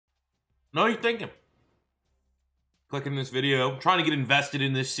I know what you're thinking. Clicking this video, trying to get invested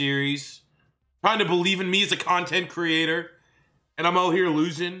in this series, trying to believe in me as a content creator, and I'm out here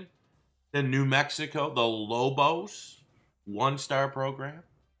losing to New Mexico, the Lobos, one-star program.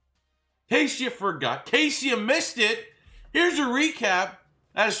 In case you forgot, in case you missed it, here's a recap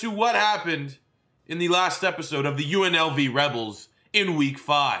as to what happened in the last episode of the UNLV Rebels in Week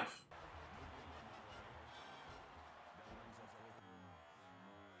 5.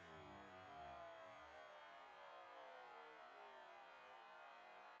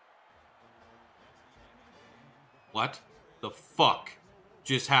 What the fuck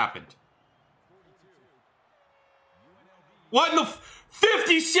just happened? What in the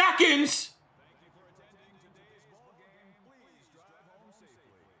 50 seconds?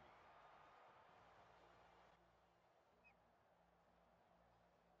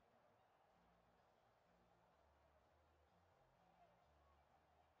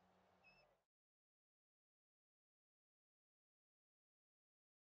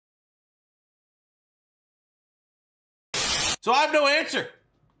 So I have no answer.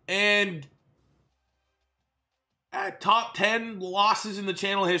 And top 10 losses in the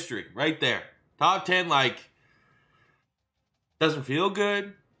channel history, right there. Top 10, like, doesn't feel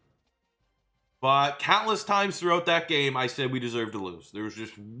good. But countless times throughout that game, I said we deserved to lose. There was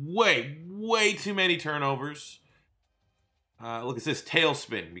just way too many turnovers. Look at this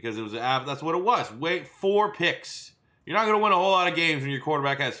tailspin, because it was that's what it was. 4 picks. You're not going to win a whole lot of games when your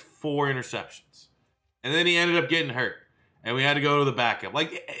quarterback has 4 interceptions. And then he ended up getting hurt. And we had to go to the backup.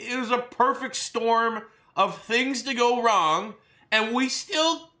 Like, it was a perfect storm of things to go wrong, and we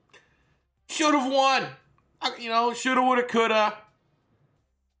still should have won. You know, shoulda, woulda, coulda.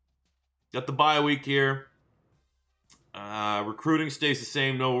 Got the bye week here. Recruiting stays the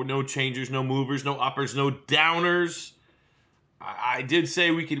same. No changers, no movers, no uppers, no downers. I did say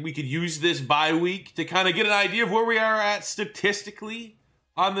we could use this bye week to kind of get an idea of where we are at statistically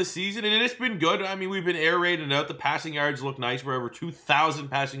on the season, and it's been good. I mean, we've been air raiding out. The passing yards look nice. We're over 2,000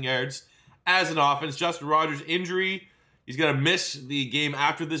 passing yards as an offense. Justin Rogers' injury, he's going to miss the game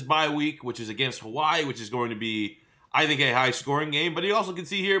after this bye week, which is against Hawaii, which is going to be, I think, a high-scoring game. But you also can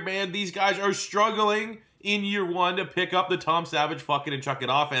see here, man, these guys are struggling in year 1 to pick up the Tom Savage fucking and chuck it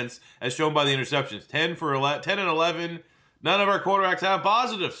offense, as shown by the interceptions. 10 and 11. None of our quarterbacks have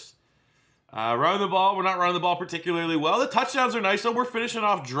positives. Running the ball, we're not running the ball particularly well. The touchdowns are nice, though. We're finishing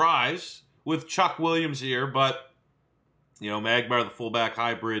off drives with Chuck Williams here, but, you know, Magbar, the fullback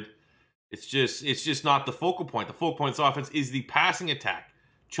hybrid, it's just not the focal point. The focal point of this offense is the passing attack.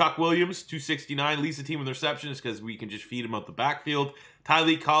 Chuck Williams, 269, leads the team with receptions because we can just feed him out the backfield.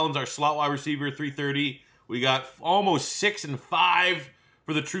 Tyleek Collins, our slot wide receiver, 330. We got almost 6 and 5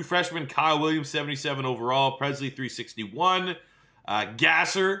 for the true freshman. Kyle Williams, 77 overall. Presley, 361.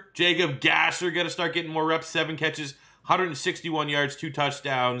 Jacob Gasser, got to start getting more reps. 7 catches, 161 yards, 2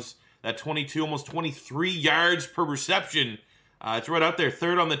 touchdowns. That 22, almost 23 yards per reception. It's right out there,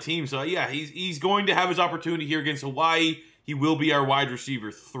 3rd on the team. So, yeah, he's going to have his opportunity here against Hawaii. He will be our wide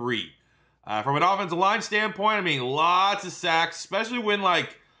receiver 3. From an offensive line standpoint, I mean, lots of sacks, especially when,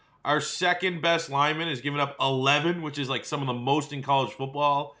 like, our second best lineman is giving up 11, which is, like, some of the most in college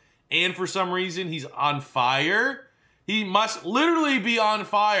football. And for some reason, he's on fire. He must literally be on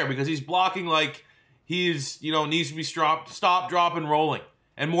fire because he's blocking like he's, you know, needs to be stop, drop, and rolling.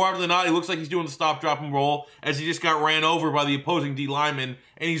 And more often than not, he looks like he's doing the stop, drop, and roll as he just got ran over by the opposing D lineman,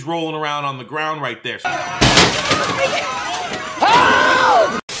 and he's rolling around on the ground right there. So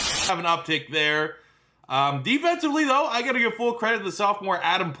have an uptick there. Defensively, though, I got to give full credit to the sophomore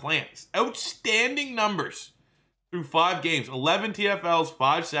Adam Plant. Outstanding numbers through 5 games. 11 TFLs,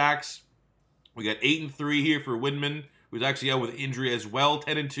 5 sacks. We got 8 and 3 here for Widman, who's actually out with injury as well.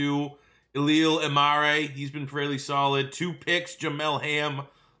 10 and 2. Elil Imare, he's been fairly solid. 2 picks. Jamel Ham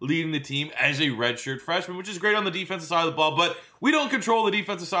leading the team as a redshirt freshman, which is great on the defensive side of the ball. But we don't control the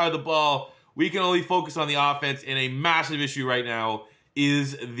defensive side of the ball. We can only focus on the offense. And a massive issue right now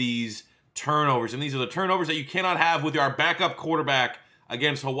is these turnovers. And these are the turnovers that you cannot have with our backup quarterback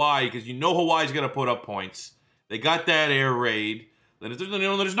against Hawaii, because you know Hawaii's going to put up points. They got that air raid.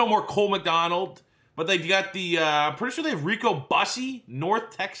 There's no more Cole McDonald, but they got the, I'm pretty sure they have Rico Bussey,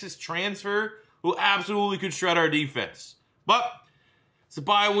 North Texas transfer, who absolutely could shred our defense. But it's a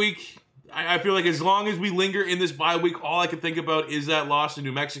bye week. I feel like as long as we linger in this bye week, all I can think about is that loss to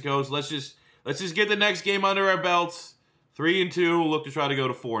New Mexico. So let's just get the next game under our belts. 3 and 2, look to try to go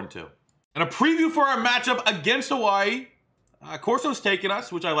to 4 and 2. And a preview for our matchup against Hawaii. Corso's taking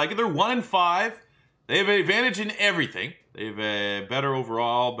us, which I like it. They're 1 and 5. They have an advantage in everything. They have a better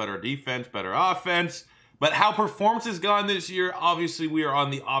overall, better defense, better offense, But how performance has gone this year, obviously we are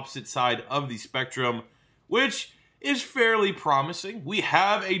on the opposite side of the spectrum, which is fairly promising. We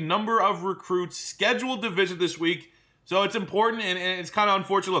have a number of recruits scheduled to visit this week, so it's important, and it's kind of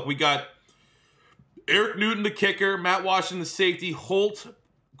unfortunate. Look, we got Eric Newton, the kicker, Matt Washington, the safety, Holt,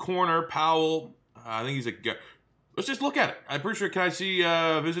 corner, Powell, I think he's a guy. Let's just look at it. I'm pretty sure, can I see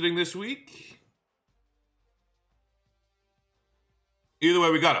visiting this week? Either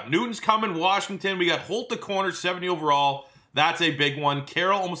way, we got him. Newton's coming, Washington. We got Holt, the corner, 70 overall. That's a big one.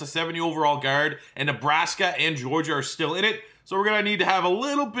 Carroll, almost a 70 overall guard. And Nebraska and Georgia are still in it. So we're going to need to have a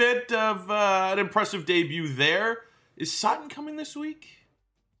little bit of an impressive debut there. Is Sutton coming this week?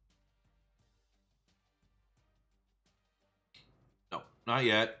 No, not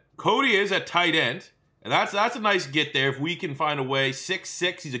yet. Cody is at tight end. And that's a nice get there if we can find a way.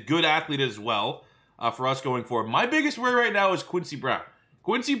 6'6". He's a good athlete as well for us going forward. My biggest worry right now is Quincy Brown.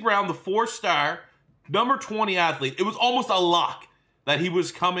 Quincy Brown, the 4-star, number 20 athlete. It was almost a lock that he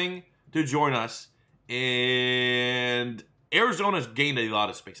was coming to join us. And Arizona's gained a lot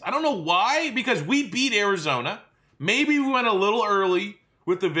of space. I don't know why, because we beat Arizona. Maybe we went a little early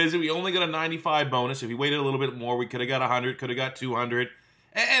with the visit. We only got a 95 bonus. If we waited a little bit more, we could have got 100, could have got 200.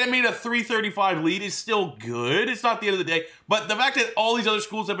 And I mean, a 335 lead is still good. It's not the end of the day. But the fact that all these other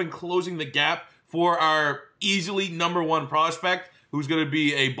schools have been closing the gap for our easily number one prospect, who's going to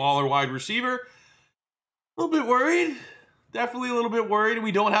be a baller wide receiver, a little bit worried. Definitely a little bit worried.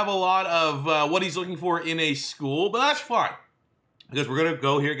 We don't have a lot of what he's looking for in a school, but that's fine. Because we're going to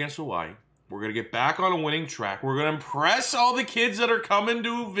go here against Hawaii. We're going to get back on a winning track. We're going to impress all the kids that are coming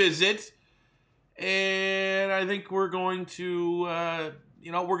to visit. And I think we're going to,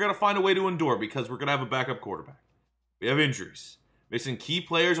 we're going to find a way to endure because we're going to have a backup quarterback. We have injuries. Missing key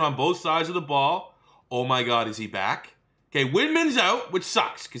players on both sides of the ball. Oh my God, is he back? Okay, Windman's out, which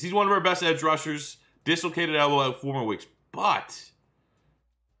sucks because he's one of our best edge rushers. Dislocated elbow out 4 more weeks. But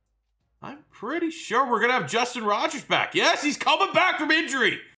I'm pretty sure we're going to have Justin Rogers back. Yes, he's coming back from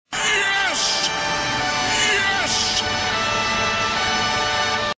injury. Yes! Yes!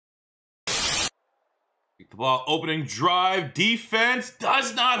 The ball, opening drive, defense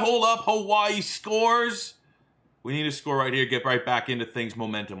does not hold up. Hawaii scores. We need to score right here, get right back into things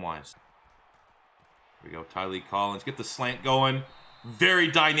momentum-wise. Here we go, Tylee Collins, get the slant going. Very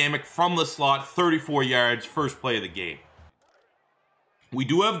dynamic from the slot, 34 yards, first play of the game. We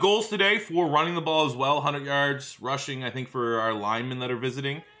do have goals today for running the ball as well, 100 yards, rushing, I think, for our linemen that are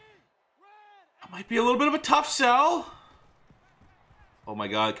visiting. That might be a little bit of a tough sell. Oh my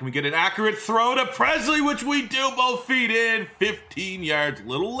God, can we get an accurate throw to Presley, which we do, both feet in, 15 yards, a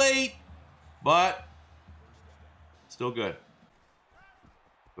little late, but still good.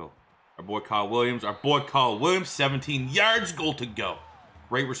 Cool. Our boy Kyle Williams, 17 yards, goal to go.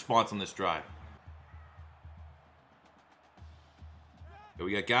 Great response on this drive. Okay,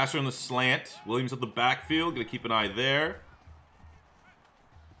 we got Gasser on the slant, Williams at the backfield, gonna keep an eye there.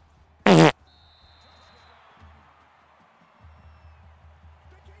 You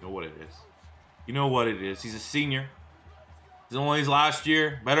know what it is. You know what it is. He's a senior. It's only his last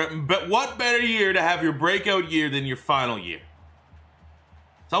year. But what better year to have your breakout year than your final year?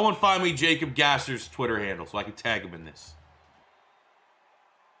 Someone find me Jacob Gasser's Twitter handle so I can tag him in this.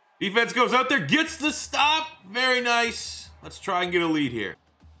 Defense goes out there, gets the stop. Very nice. Let's try and get a lead here.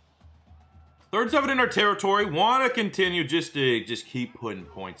 3rd and 7 in our territory. Want to continue just to keep putting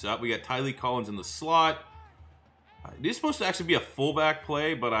points up. We got Tylee Collins in the slot. It is supposed to actually be a fullback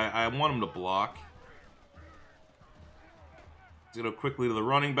play, but I want him to block. He's going to quickly to the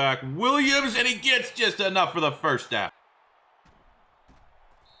running back. Williams, and he gets just enough for the first down.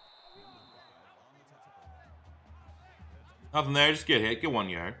 Nothing there. Just get hit. Get 1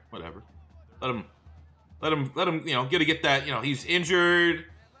 yard. Whatever. Let him, get that, he's injured.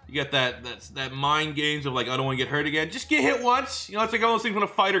 You get that mind games of like, I don't want to get hurt again. Just get hit once. It's like all those things when a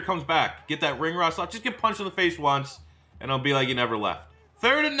fighter comes back. Get that ring rust off. Just get punched in the face once, and it'll be like you never left.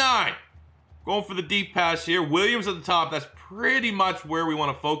 3rd and 9. Going for the deep pass here. Williams at the top. That's pretty much where we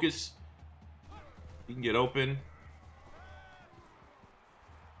want to focus. He can get open.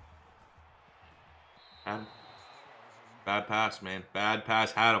 Bad pass, man. Bad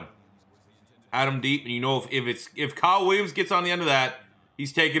pass. Had him. Had him deep, and if Kyle Williams gets on the end of that,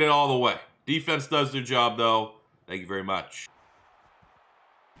 he's taking it all the way. Defense does their job, though. Thank you very much.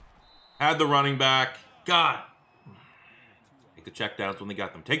 Had the running back. God. Take the checkdowns when they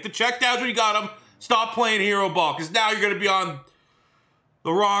got them. Take the checkdowns when you got them. Stop playing hero ball, because now you're going to be on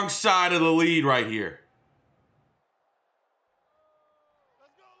the wrong side of the lead right here.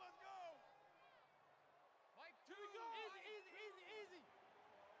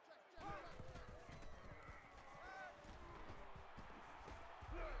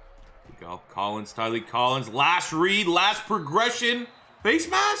 go. Collins, Tylee Collins. Last read, last progression. Face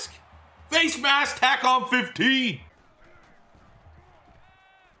mask? Face mask, tack on 15.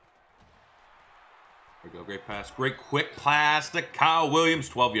 There we go. Great pass. Great quick pass to Kyle Williams.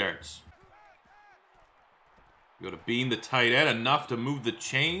 12 yards. Go to Bean, the tight end. Enough to move the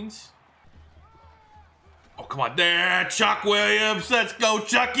chains. Oh, come on. There. Chuck Williams. Let's go,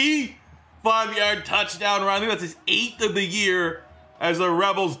 Chucky. 5-yard touchdown run. I think that's his 8th of the year as the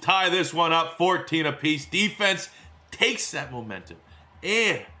Rebels tie this one up 14 apiece. Defense takes that momentum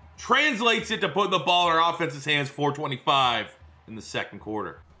and translates it to putting the ball in our offense's hands. 4:25 in the second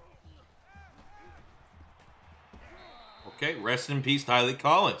quarter. Okay, rest in peace, Tylee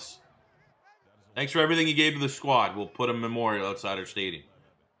Collins. Thanks for everything you gave to the squad. We'll put a memorial outside our stadium.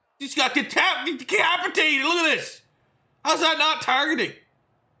 He's got decapitated. Look at this. How's that not targeting?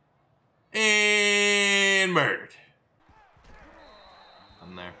 And murdered.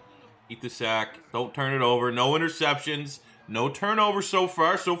 I'm there. Eat the sack. Don't turn it over. No interceptions. No turnovers so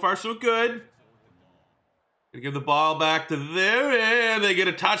far. So far, so good. Gonna give the ball back to them, and they get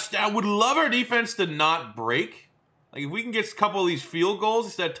a touchdown. Would love our defense to not break. Like, if we can get a couple of these field goals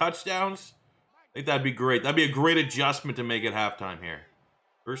instead of touchdowns, I think that'd be great. That'd be a great adjustment to make it halftime here.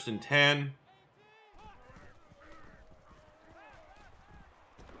 1st and 10.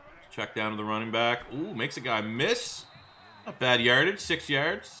 Check down to the running back. Ooh, makes a guy miss. Not bad yardage, 6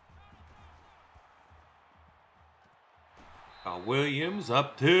 yards. Kyle Williams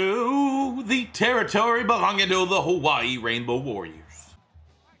up to the territory belonging to the Hawaii Rainbow Warriors.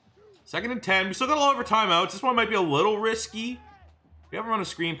 2nd and 10. We still got a lot of timeouts. This one might be a little risky. We haven't run a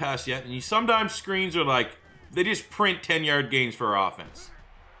screen pass yet, and sometimes screens are like, they just print 10-yard gains for our offense.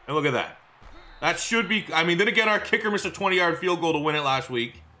 And look at that. That should be, I mean, then again, our kicker missed a 20-yard field goal to win it last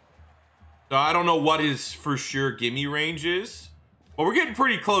week. So I don't know what his for sure gimme range is. But we're getting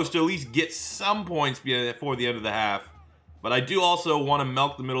pretty close to at least get some points before the end of the half. But I do also want to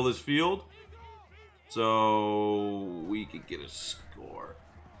milk the middle of this field. So we could get a score.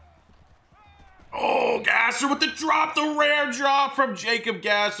 Oh, Gasser with the drop, the rare drop from Jacob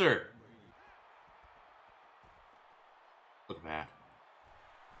Gasser. Look at that.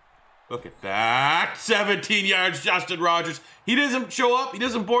 Look at that. 17 yards, Justin Rogers. He doesn't show up. He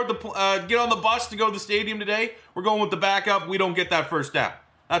doesn't board the get on the bus to go to the stadium today. We're going with the backup. We don't get that first down.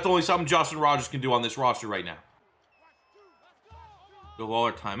 That's only something Justin Rogers can do on this roster right now. Go all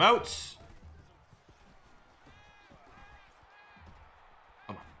our timeouts.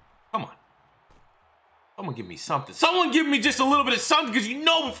 Come on. Come on. Someone give me something. Someone give me just a little bit of something, because you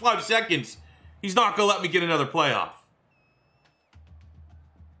know with 5 seconds, he's not going to let me get another playoff.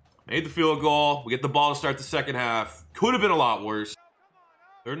 Made the field goal. We get the ball to start the second half. Could have been a lot worse.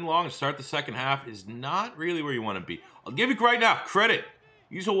 3rd and long to start the second half is not really where you want to be. I'll give you right now credit.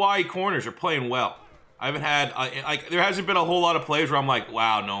 These Hawaii corners are playing well. I haven't had, there hasn't been a whole lot of plays where I'm like,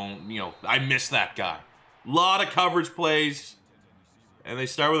 wow, no, I missed that guy. A lot of coverage plays. And they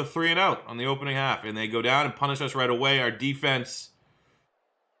start with a 3 and out on the opening half. And they go down and punish us right away. Our defense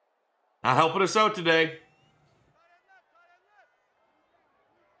not helping us out today.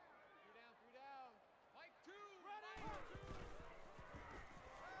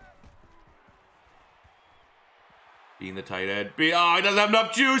 Being the tight end. He doesn't have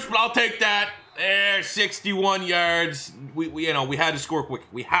enough juice, but I'll take that. There, 61 yards. We had to score quick.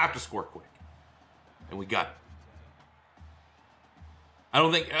 We have to score quick. And we got it. I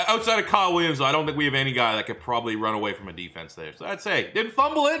don't think, outside of Kyle Williams, I don't think we have any guy that could probably run away from a defense there. So I'd say, didn't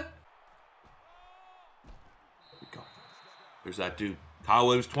fumble it. There's that dude. Kyle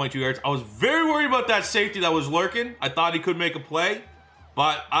Williams, 22 yards. I was very worried about that safety that was lurking. I thought he could make a play.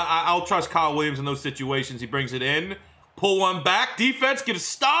 But I'll trust Kyle Williams in those situations. He brings it in. Pull one back. Defense, get a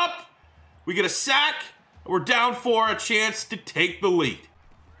stop. We get a sack. We're down for a chance to take the lead.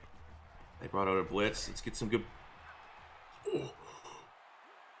 They brought out a blitz. Let's get some good... Oh.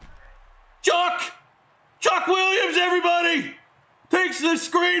 Chuck Williams, everybody! Takes the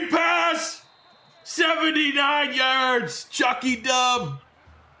screen pass! 79 yards! Chucky Dub!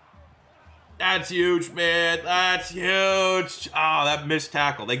 That's huge, man. That's huge. Oh, that missed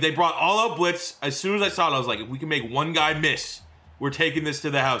tackle. Like, they brought all out blitz. As soon as I saw it, I was like, if we can make one guy miss, we're taking this to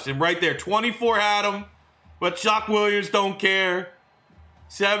the house. And right there, 24 had him, but Chuck Williams don't care.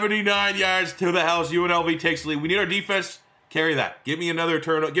 79 yards to the house. UNLV takes the lead. We need our defense. Carry that. Give me another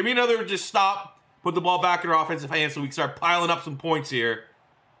turnover. Give me another just stop. Put the ball back in our offensive hands so we can start piling up some points here.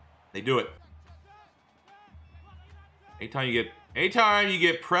 They do it. Anytime you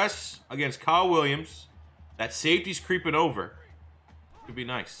get press against Kyle Williams, that safety's creeping over. Could be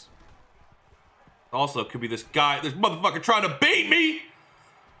nice. Also, could be this guy, this motherfucker trying to bait me.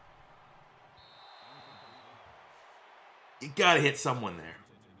 You got to hit someone there.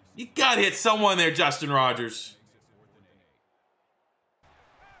 You got to hit someone there, Justin Rogers.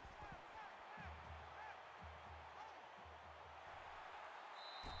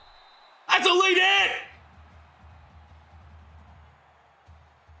 That's a late hit.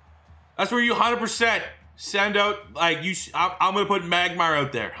 That's where you 100% send out, like, I'm going to put Magmar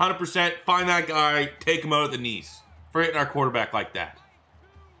out there. 100% find that guy, take him out at the knees for hitting our quarterback like that.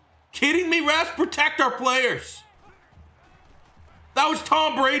 Kidding me, refs? Protect our players. That was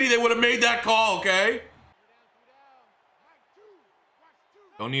Tom Brady. They would have made that call, okay?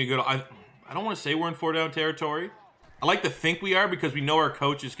 Don't need to go to... I don't want to say we're in 4-down territory. I like to think we are because we know our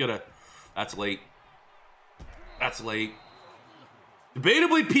coach is going to... That's late. That's late.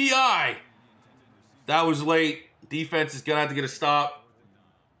 Debatably PI. That was late. Defense is going to have to get a stop.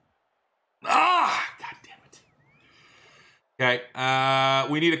 Ah! God damn it.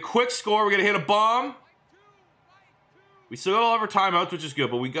 Okay. We need a quick score. We're going to hit a bomb. We still got all of our timeouts, which is good,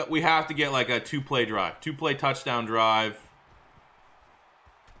 but we have to get like a 2-play drive. 2-play touchdown drive.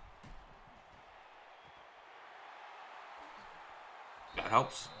 That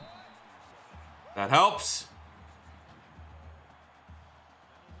helps. That helps.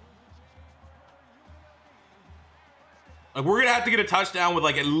 Like, we're going to have to get a touchdown with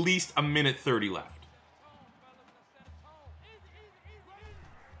like at least a minute 30 left.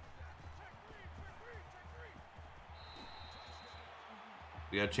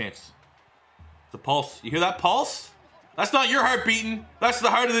 We got a chance. It's a pulse. You hear that pulse? That's not your heart beating. That's the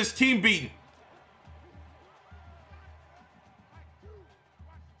heart of this team beating.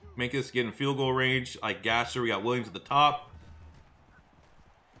 Make this get in field goal range. Like Gasser, we got Williams at the top.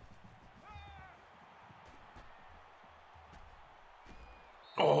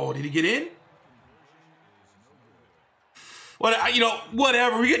 Oh, did he get in? What, you know,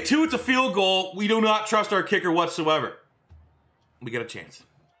 whatever. We get 2, it's a field goal. We do not trust our kicker whatsoever. We got a chance.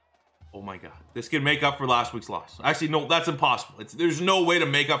 Oh my God. This can make up for last week's loss. Actually, no, that's impossible. There's no way to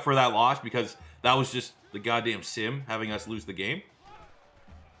make up for that loss because that was just the goddamn sim having us lose the game.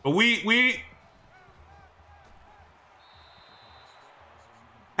 But we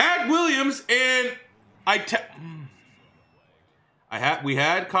had Williams and we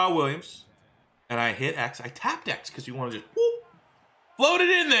had Kyle Williams and I hit X. I tapped X because you want to just whoop, float it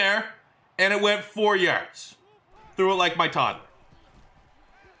in there and it went 4 yards. Threw it like my toddler.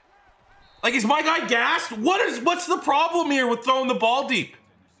 Like, is my guy gassed? What's the problem here with throwing the ball deep?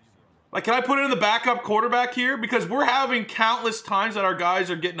 Like, can I put it in the backup quarterback here? Because we're having countless times that our guys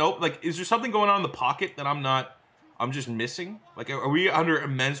are getting open. Like, is there something going on in the pocket that I'm just missing? Like, are we under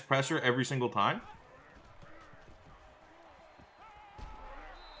immense pressure every single time?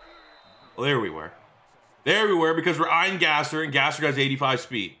 Well, there we were. There we were because we're eyeing Gasser, and Gasser has 85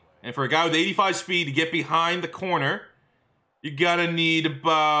 speed. And for a guy with 85 speed to get behind the corner, you gotta need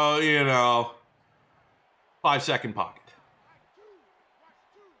about, 5-second pocket.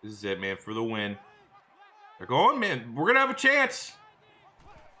 This is it, man, for the win. They're going, man. We're gonna have a chance.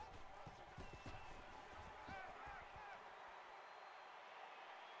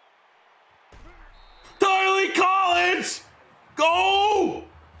 Tylee Collins! Go!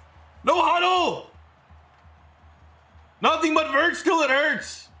 No huddle! Nothing but verts till it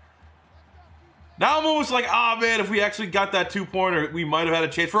hurts. Now I'm almost like, man, if we actually got that 2-pointer, we might have had a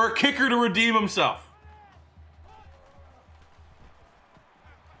chance for our kicker to redeem himself.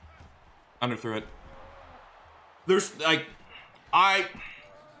 Underthrew it. There's, like, I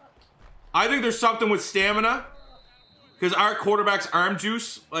think there's something with stamina. Because our quarterback's arm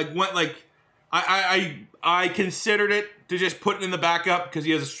juice, like, went, like, I considered it to just put it in the backup because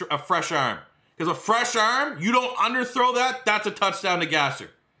he has a fresh arm. Because a fresh arm, you don't underthrow that, that's a touchdown to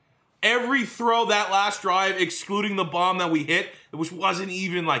Gasser. Every throw that last drive, excluding the bomb that we hit, which wasn't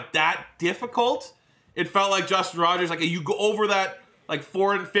even like that difficult, it felt like Justin Rogers, like you go over that like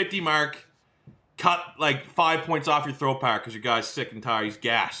 450 mark, cut like 5 points off your throw power because your guy's sick and tired, he's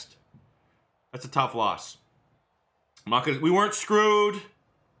gassed. That's a tough loss. We weren't screwed.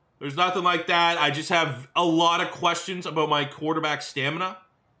 There's nothing like that. I just have a lot of questions about my quarterback stamina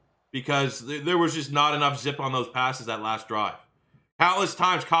because there was just not enough zip on those passes that last drive. Countless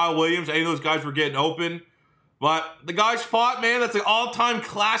times, Kyle Williams, any of those guys were getting open. But the guys fought, man. That's an all-time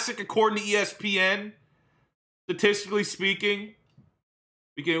classic according to ESPN. Statistically speaking.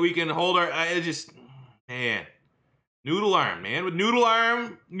 We can hold our... Man. Noodle arm, man. With noodle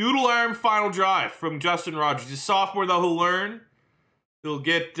arm final drive from Justin Rogers. He's a sophomore, though. He'll learn. He'll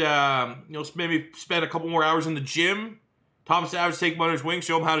get... maybe spend a couple more hours in the gym. Tom Savage take him under his wing.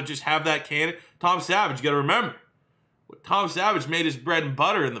 Show him how to just have that cannon. Tom Savage, you got to remember. Tom Savage made his bread and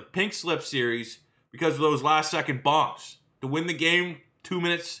butter in the Pink Slip series because of those last-second bombs. to win the game 2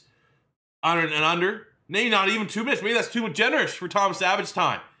 minutes and under. Maybe not even 2 minutes. Maybe that's too generous for Tom Savage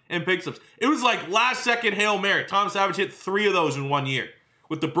time and pick-ups. It was like last-second Hail Mary. Tom Savage hit 3 of those in 1 year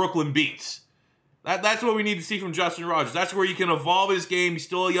with the Brooklyn Beats. That's what we need to see from Justin Rogers. That's where he can evolve his game. He's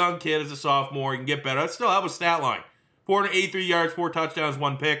still a young kid as a sophomore. He can get better. That's still have a stat line. 483 yards, 4 touchdowns,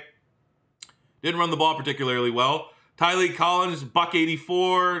 1 pick. Didn't run the ball particularly well. Tylee Collins,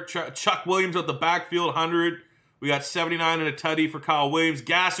 $184. Chuck Williams at the backfield, 100. We got 79 and a tutty for Kyle Williams.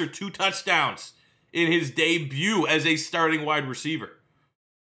 Gasser, 2 touchdowns in his debut as a starting wide receiver.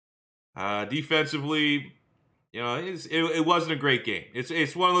 Defensively, you know, it wasn't a great game.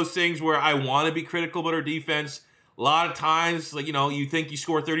 It's one of those things where I want to be critical about our defense. A lot of times, like, you know, you think you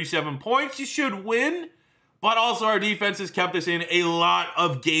score 37 points, you should win. But also our defense has kept us in a lot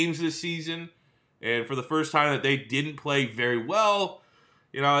of games this season. And for the first time that they didn't play very well,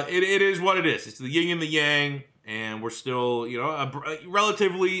 you know, it is what it is. It's the yin and the yang. And we're still, you know,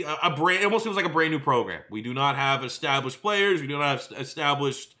 relatively a brand. It almost feels like a brand new program. We do not have established players. We do not have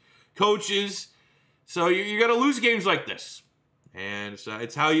established coaches. So you're gonna lose games like this, and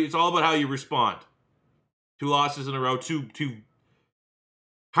it's all about how you respond. 2 losses in a row, two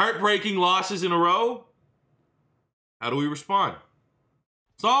heartbreaking losses in a row. How do we respond?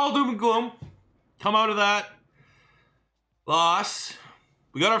 It's all doom and gloom. Come out of that loss.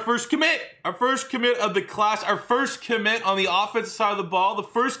 We got our first commit of the class, our first commit on the offensive side of the ball, the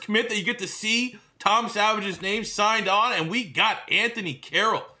first commit that you get to see Tom Savage's name signed on, and we got Anthony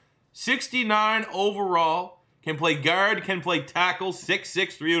Carroll. 69 overall, can play guard, can play tackle,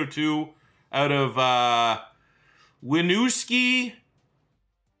 6'6", 302, out of Winooski.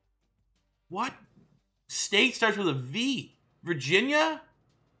 What state starts with a V? Virginia?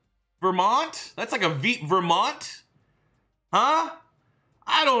 Vermont? That's like a V. Vermont? Huh?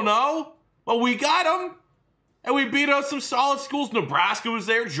 I don't know. But we got him. And we beat out some solid schools. Nebraska was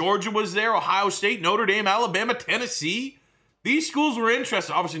there. Georgia was there. Ohio State, Notre Dame, Alabama, Tennessee. These schools were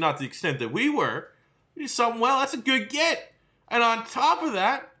interested. Obviously not to the extent that we were. We did something well. That's a good get. And on top of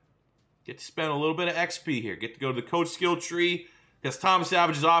that, get to spend a little bit of XP here. Get to go to the coach skill tree because Tom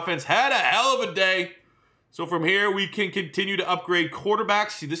Savage's offense had a hell of a day. So from here, we can continue to upgrade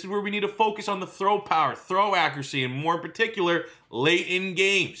quarterbacks. See, this is where we need to focus on the throw power, throw accuracy, and more in particular, late in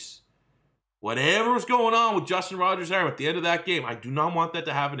games. Whatever was going on with Justin Rogers' arm at the end of that game, I do not want that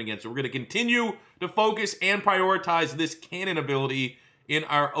to happen again. So we're going to continue to focus and prioritize this cannon ability in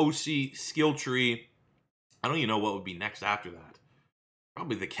our OC skill tree. I don't even know what would be next after that.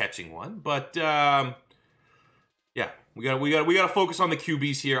 Probably the catching one, but yeah, we got to focus on the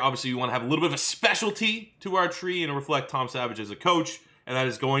QBs here. Obviously, we want to have a little bit of a specialty to our tree and reflect Tom Savage as a coach, and that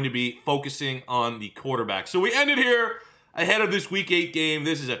is going to be focusing on the quarterback. So we ended here ahead of this Week 8 game.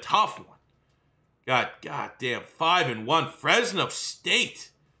 This is a tough one. God damn, 5-1. Fresno State.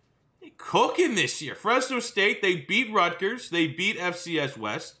 They cooking this year. Fresno State, they beat Rutgers. They beat FCS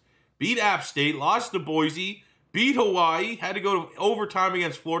West. Beat App State. Lost to Boise. Beat Hawaii. Had to go to overtime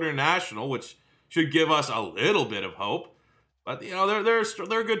against Florida International, which should give us a little bit of hope. But, you know, they're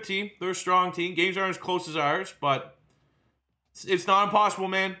a good team. They're a strong team. Games aren't as close as ours, but it's not impossible,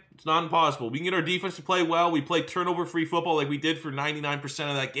 man. It's not impossible. We can get our defense to play well. We play turnover-free football like we did for 99%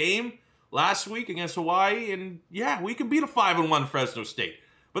 of that game last week against Hawaii, and yeah, we can beat a 5-1 Fresno State.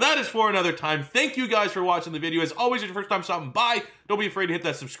 But that is for another time. Thank you guys for watching the video. As always, if it's your first time stopping by, don't be afraid to hit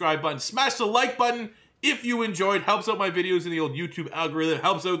that subscribe button. Smash the like button if you enjoyed. Helps out my videos in the old YouTube algorithm.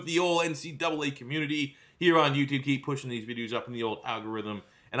 Helps out the old NCAA community here on YouTube. Keep pushing these videos up in the old algorithm,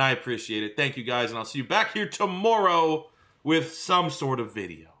 and I appreciate it. Thank you guys, and I'll see you back here tomorrow with some sort of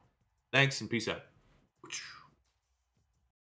video. Thanks, and peace out.